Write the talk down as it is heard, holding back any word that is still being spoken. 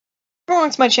Welcome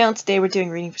to my channel. Today we're doing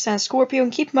reading for sign of Scorpio,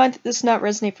 and keep in mind that this does not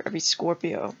resonate for every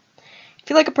Scorpio. If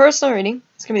you like a personal reading,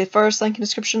 it's going to be the first link in the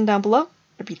description down below.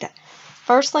 Repeat that.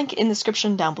 First link in the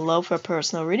description down below for a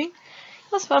personal reading.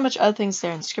 You also find much other things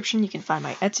there in the description. You can find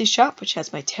my Etsy shop, which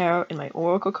has my tarot and my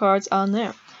oracle cards on there.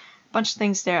 A bunch of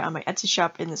things there on my Etsy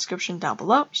shop in the description down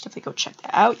below. You should definitely go check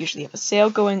that out. Usually have a sale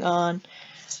going on.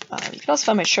 You can also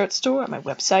find my shirt store on my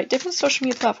website, different social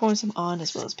media platforms I'm on,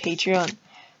 as well as Patreon.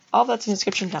 All that's in the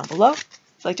description down below. If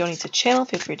you'd like to donate to the channel,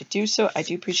 feel free to do so. I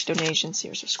do appreciate donations.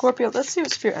 Here's for Scorpio. Let's see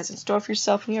what Spirit has in store for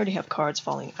yourself. We already have cards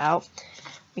falling out.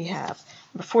 We have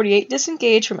number 48,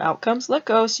 disengage from outcomes. Let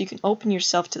go so you can open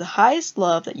yourself to the highest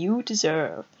love that you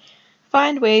deserve.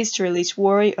 Find ways to release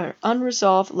worry or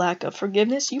unresolved lack of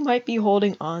forgiveness you might be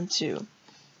holding on to.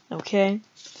 Okay?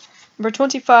 Number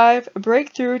 25, a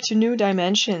breakthrough to new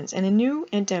dimensions, and a new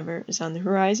endeavor is on the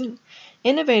horizon.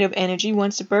 Innovative energy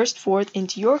wants to burst forth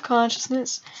into your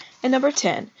consciousness. And number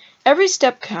 10, every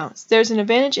step counts. There's an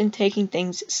advantage in taking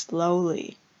things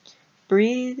slowly.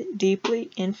 Breathe deeply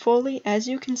and fully as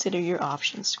you consider your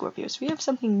options, Scorpio. So we have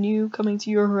something new coming to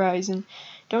your horizon.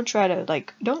 Don't try to,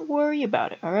 don't worry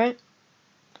about it, alright?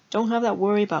 Don't have that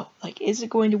worry about, is it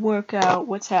going to work out?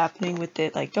 What's happening with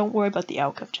it? Don't worry about the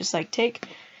outcome. Just,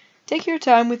 take your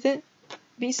time with it.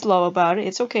 Be slow about it.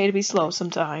 It's okay to be slow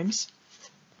sometimes.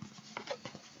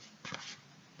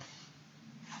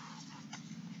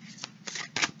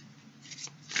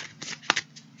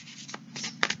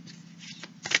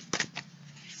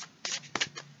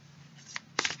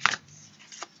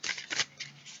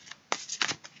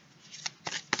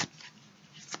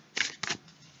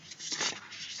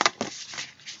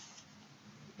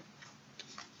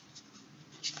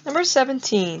 Number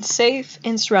 17, safe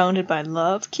and surrounded by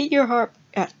love. Keep your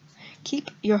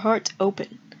heart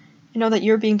open and know that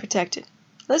you're being protected.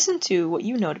 Listen to what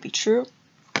you know to be true.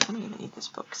 I don't even need this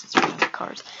book because it's reading the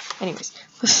cards. Anyways,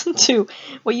 listen to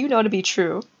what you know to be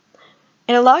true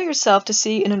and allow yourself to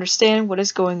see and understand what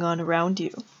is going on around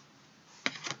you.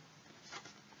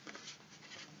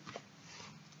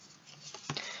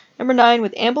 Number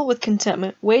 9, amble with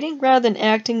contentment. Waiting rather than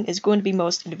acting is going to be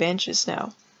most advantageous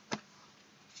now.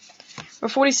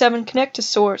 Number 47, connect to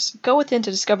source. Go within to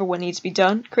discover what needs to be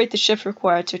done. Create the shift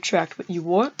required to attract what you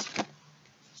want.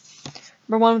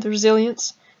 Number 1, with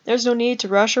resilience. There's no need to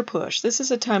rush or push. This is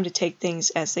a time to take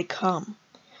things as they come.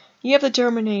 You have the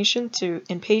determination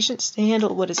and patience to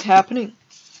handle what is happening.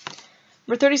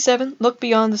 Number 37, look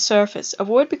beyond the surface.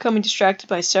 Avoid becoming distracted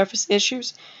by surface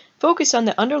issues. Focus on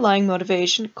the underlying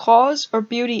motivation, cause, or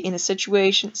beauty in a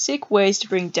situation. Seek ways to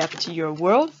bring depth to your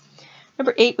world.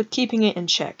 Number 8, with keeping it in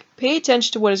check. Pay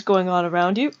attention to what is going on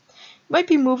around you. You might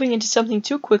be moving into something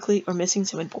too quickly or missing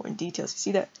some important details. You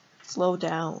see that? Slow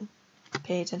down.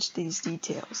 Pay attention to these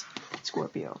details,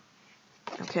 Scorpio.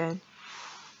 Okay? I'm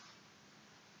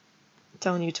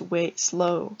telling you to wait,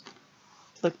 slow.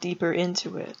 Look deeper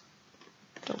into it.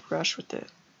 Don't rush with it.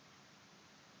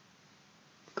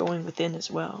 Going within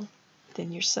as well.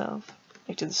 Within yourself.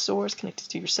 Connect to the source, connected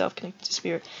to yourself, connected to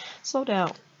spirit. Slow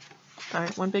down.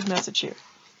 Alright, one big message here.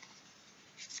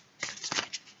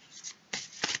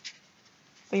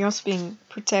 But you're also being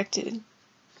protected.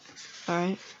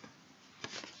 Alright?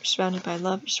 You're surrounded by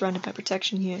love, you're surrounded by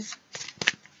protection here.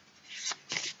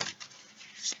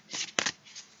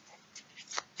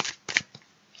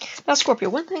 Now, Scorpio,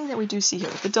 one thing that we do see here,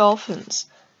 the dolphins.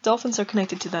 Dolphins are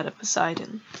connected to that of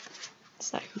Poseidon.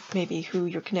 Is that maybe who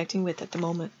you're connecting with at the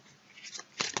moment?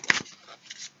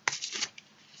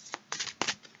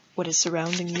 What is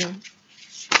surrounding you?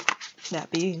 That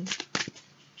being.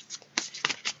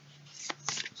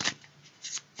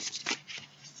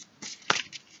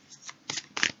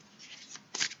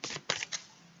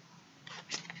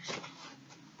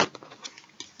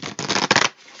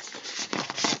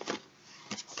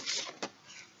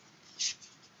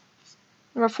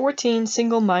 Number 14,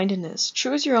 single-mindedness.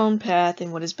 Choose your own path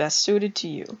and what is best suited to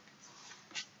you.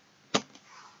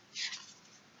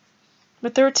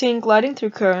 Number 13, gliding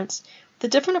through currents. With a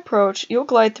different approach, you'll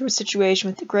glide through a situation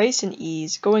with grace and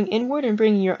ease. Going inward and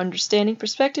bringing your understanding,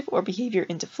 perspective, or behavior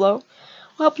into flow will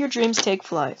help your dreams take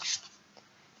flight.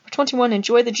 Number 21,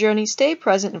 enjoy the journey. Stay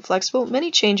present and flexible. Many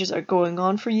changes are going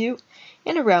on for you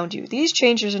and around you. These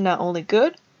changes are not only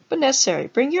good, but necessary.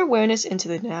 Bring your awareness into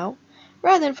the now,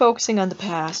 rather than focusing on the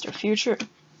past or future. I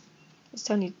was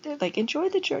telling you, enjoy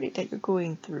the journey that you're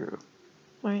going through.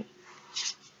 Right?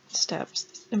 Steps.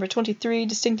 Number 23,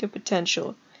 distinctive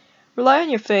potential. Rely on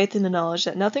your faith in the knowledge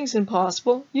that nothing's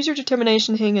impossible. Use your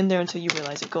determination to hang in there until you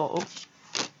realize a goal.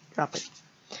 Drop it.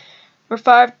 Number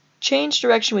 5, change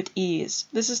direction with ease.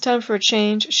 This is time for a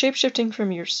change, shape-shifting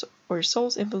from your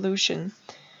soul's evolution.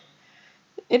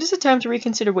 It is a time to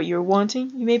reconsider what you are wanting.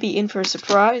 You may be in for a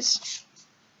surprise.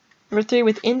 Number 3,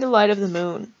 within the light of the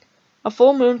moon. A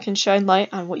full moon can shine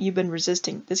light on what you've been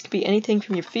resisting. This could be anything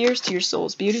from your fears to your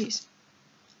soul's beauties.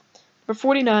 Number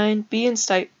 49, be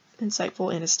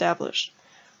insightful and established.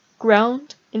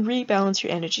 Ground and rebalance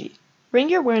your energy. Bring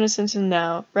your awareness into the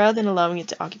now rather than allowing it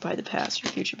to occupy the past or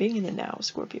future. Being in the now,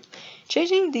 Scorpio.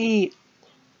 Changing the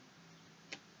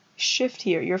shift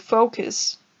here, your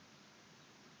focus.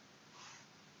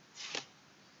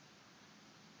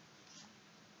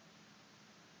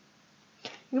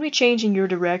 You're going to be changing your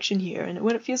direction here, and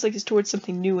when it feels like it's towards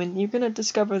something new, and you're going to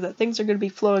discover that things are going to be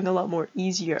flowing a lot more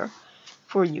easier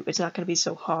for you. It's not going to be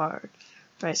so hard.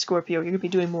 Right, Scorpio, you're going to be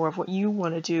doing more of what you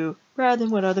want to do rather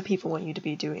than what other people want you to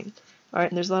be doing. Alright,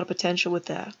 and there's a lot of potential with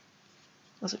that.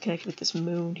 Also connected with this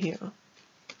moon here.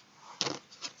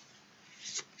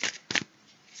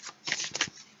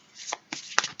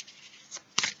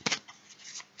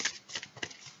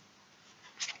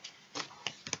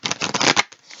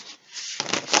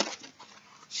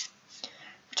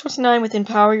 For 29, with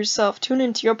empower yourself. Tune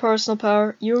into your personal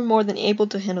power. You are more than able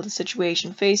to handle the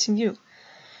situation facing you.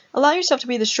 Allow yourself to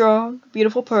be the strong,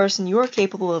 beautiful person you are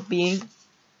capable of being.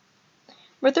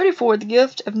 Number 34, the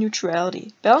gift of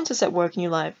neutrality. Balance is at work in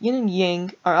your life. Yin and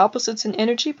yang are opposites in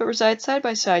energy, but reside side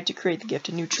by side to create the gift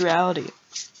of neutrality.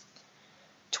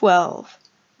 12,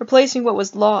 replacing what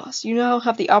was lost. You now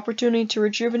have the opportunity to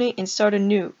rejuvenate and start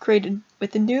anew, created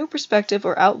with a new perspective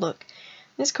or outlook.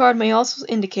 This card may also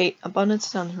indicate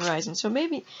abundance on the horizon. So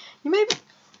maybe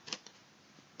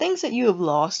things that you have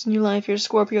lost in your life here,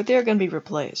 Scorpio, they're going to be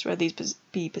replaced, right? These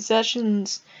be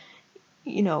possessions,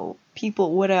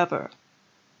 people, whatever.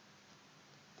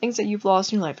 Things that you've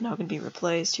lost in your life are now going to be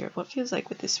replaced here. What feels like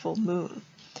with this full moon.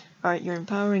 Alright, you're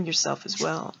empowering yourself as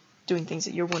well, doing things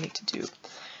that you're wanting to do.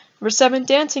 Number 7,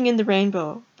 dancing in the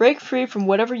rainbow. Break free from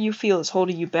whatever you feel is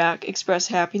holding you back. Express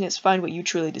happiness. Find what you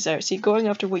truly desire. See, going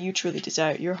after what you truly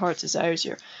desire. Your heart's desires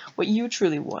here. What you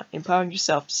truly want. Empowering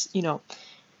yourself,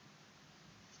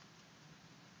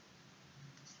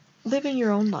 living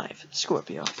your own life,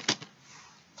 Scorpio.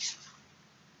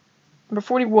 Number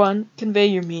 41, convey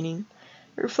your meaning.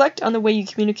 Reflect on the way you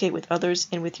communicate with others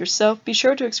and with yourself. Be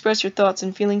sure to express your thoughts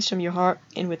and feelings from your heart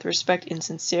and with respect and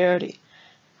sincerity.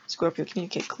 Scorpio,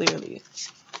 communicate clearly.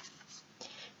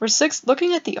 Number 6,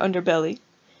 looking at the underbelly.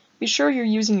 Be sure you're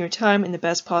using your time in the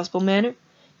best possible manner.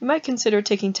 You might consider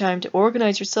taking time to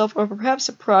organize yourself, or perhaps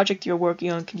a project you're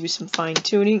working on could use some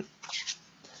fine-tuning.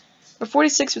 Number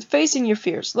 46, with facing your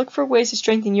fears. Look for ways to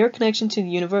strengthen your connection to the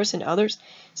universe and others.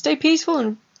 Stay peaceful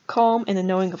and calm in the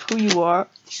knowing of who you are.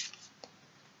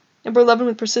 Number 11,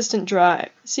 with persistent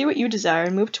drive. See what you desire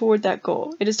and move toward that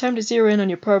goal. It is time to zero in on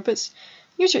your purpose.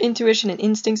 Use your intuition and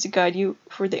instincts to guide you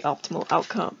for the optimal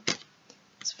outcome.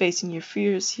 It's facing your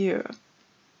fears here.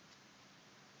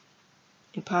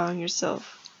 Empowering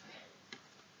yourself.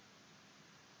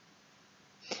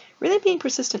 Really being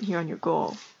persistent here on your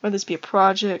goal. Whether this be a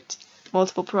project,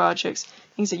 multiple projects,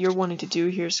 things that you're wanting to do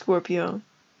here, Scorpio.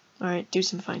 Alright, do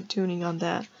some fine-tuning on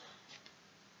that.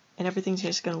 And everything's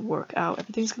just going to work out.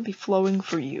 Everything's going to be flowing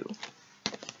for you.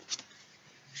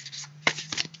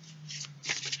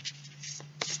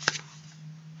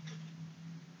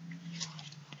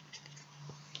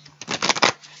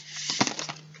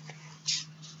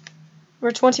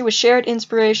 Number 20, with shared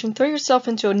inspiration. Throw yourself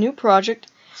into a new project.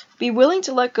 Be willing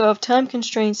to let go of time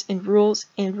constraints and rules,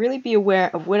 and really be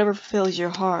aware of whatever fulfills your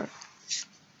heart.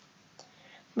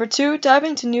 Number 2, dive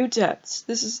into new depths.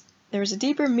 There is a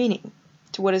deeper meaning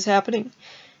to what is happening.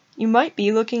 You might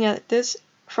be looking at this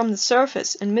from the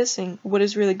surface and missing what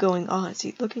is really going on.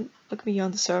 See, look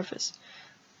beyond the surface.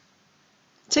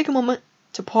 Take a moment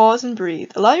to pause and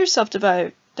breathe. Allow yourself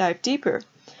to dive deeper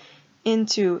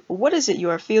into what is it you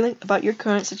are feeling about your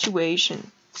current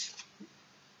situation.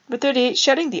 Number 38,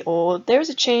 shedding the old. There's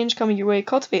a change coming your way.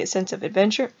 Cultivate a sense of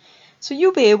adventure, so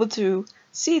you'll be able to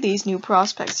see these new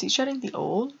prospects. See, shedding the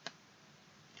old,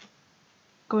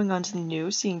 going on to the new,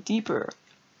 seeing deeper.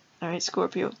 Alright,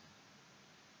 Scorpio.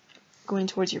 Going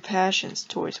towards your passions,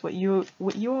 towards what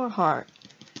your heart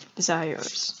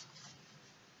desires.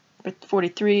 Number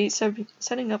 43,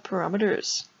 setting up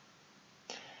parameters.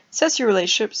 Assess your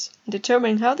relationships and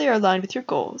determine how they are aligned with your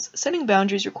goals. Setting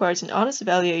boundaries requires an honest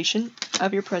evaluation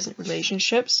of your present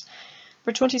relationships.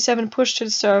 Number 27, push to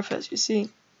the surface. You see,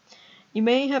 you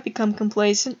may have become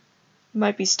complacent. You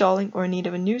might be stalling or in need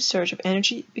of a new surge of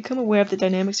energy. Become aware of the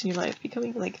dynamics in your life.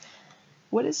 Becoming like,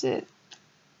 what is it?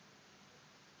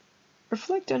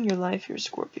 Reflect on your life here,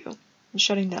 Scorpio. And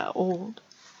shutting that old,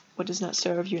 what does not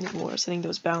serve you anymore. Setting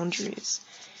those boundaries.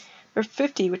 Number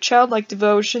 50, with childlike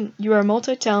devotion, you are a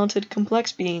multi-talented,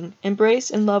 complex being.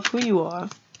 Embrace and love who you are.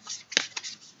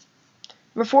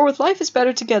 Number 4, with life is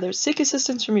better together, seek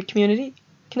assistance from your community.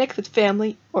 Connect with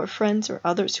family or friends or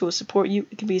others who will support you.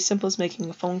 It can be as simple as making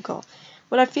a phone call.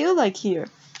 What I feel like here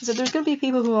is that there's going to be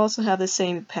people who also have the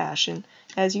same passion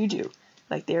as you do.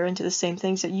 Like they're into the same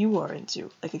things that you are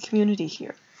into. Like a community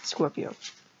here, Scorpio.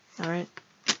 Alright?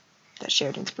 That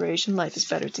shared inspiration. Life is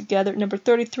better together. Number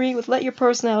 33, with let your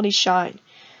personality shine.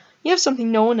 You have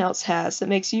something no one else has that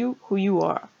makes you who you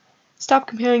are. Stop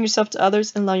comparing yourself to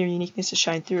others and allow your uniqueness to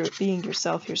shine through. Being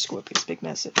yourself here, Scorpio's big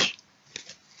message.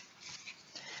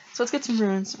 So let's get some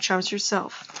runes, some charms for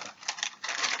yourself.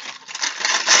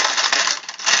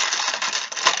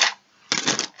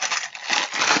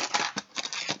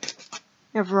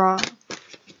 You have Ra. You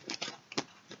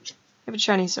have a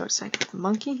Chinese zodiac sign with the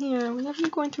monkey here. Whenever you're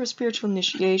going through a spiritual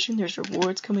initiation, there's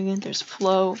rewards coming in, there's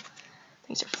flow.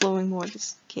 Things are flowing more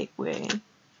this gateway.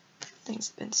 Things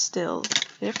have been still.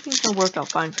 Everything's going to work out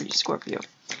fine for you, Scorpio.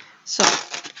 So,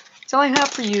 that's all I have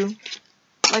for you.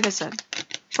 Like I said,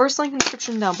 first link in the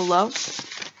description down below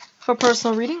for a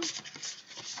personal reading.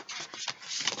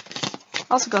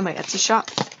 Also go to my Etsy shop.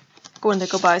 Go in there,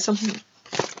 go buy something.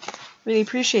 Really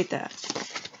appreciate that.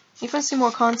 If you want to see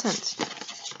more content, don't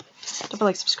forget to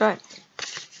like, subscribe.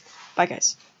 Bye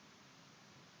guys.